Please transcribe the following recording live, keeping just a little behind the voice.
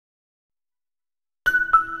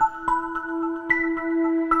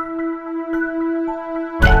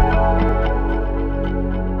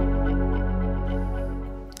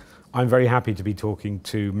I'm very happy to be talking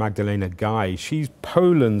to Magdalena Gaj. She's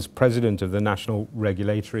Poland's president of the National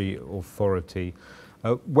Regulatory Authority.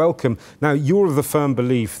 Welcome. Now, you're of the firm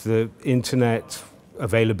belief that internet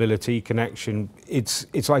availability, connection, it's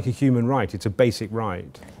like a human right, it's a basic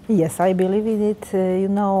right. Yes, I believe in it.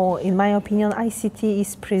 In my opinion, ICT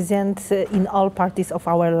is present in all parties of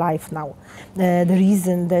our life now. The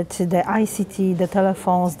reason that the ICT, the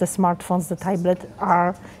telephones, the smartphones, the tablet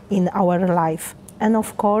are in our life. And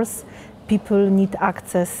of course, people need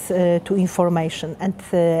access to information, and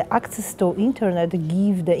access to internet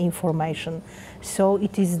give the information. So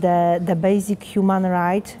it is the basic human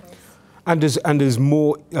right. And as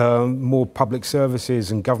more public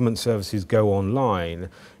services and government services go online,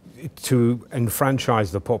 to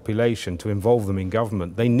enfranchise the population, to involve them in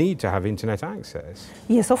government, they need to have internet access.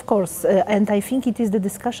 Yes, of course. And I think it is the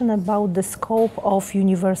discussion about the scope of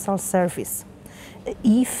universal service.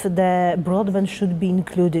 If the broadband should be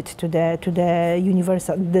included to the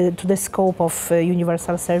scope of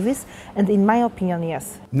universal service, and in my opinion,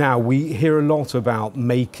 yes. Now, we hear a lot about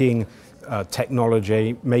making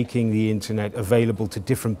technology, making the internet available to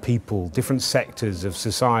different people, different sectors of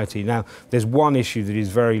society. Now, there's one issue that is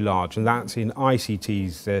very large, and that's in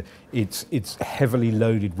ICTs. It's heavily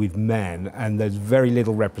loaded with men, and there's very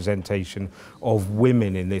little representation of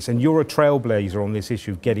women in this. And you're a trailblazer on this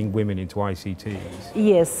issue of getting women into ICTs.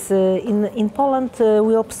 Yes, in Poland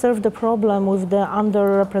we observe the problem with the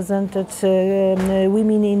underrepresented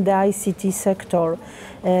women in the ICT sector.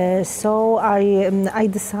 So I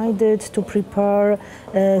decided to prepare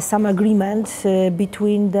some agreement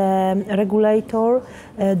between the regulator,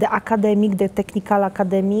 the academic, the technical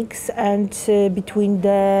academics, and between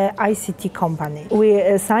the ICT company.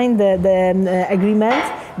 We signed the agreement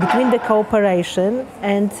between the cooperation,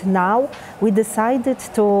 and now we decided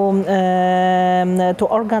to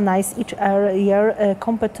organize each year a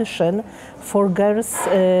competition for girls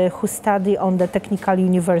who study on the technical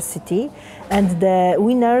university, and the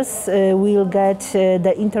winners will get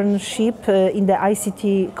the internship in the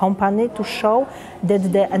ICT company to show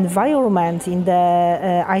that the environment in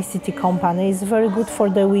the ICT company is very good for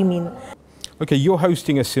the women. Okay, you're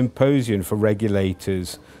hosting a symposium for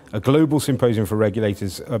regulators, a global symposium for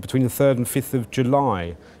regulators between the 3rd and 5th of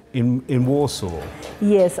July in Warsaw.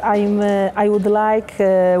 Yes, I would like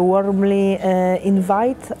warmly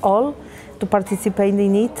invite all to participate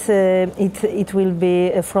in it. It will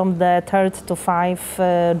be from the 3rd to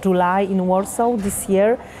 5th July in Warsaw this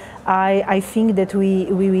year. I think that we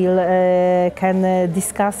will can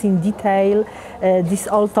discuss in detail these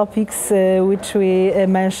all topics which we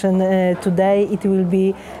mentioned today. It will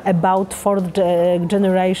be about fourth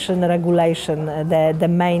generation regulation, the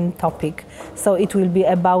main topic. So it will be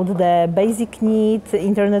about the basic need,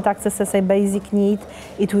 internet access as a basic need.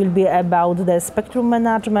 It will be about the spectrum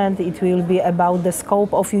management. It will be about the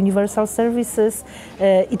scope of universal services.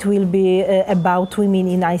 It will be about women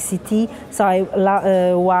in ICT. So I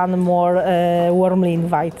want more warmly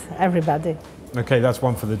invite everybody. Okay, that's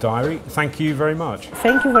one for the diary. Thank you very much.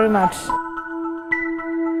 Thank you very much.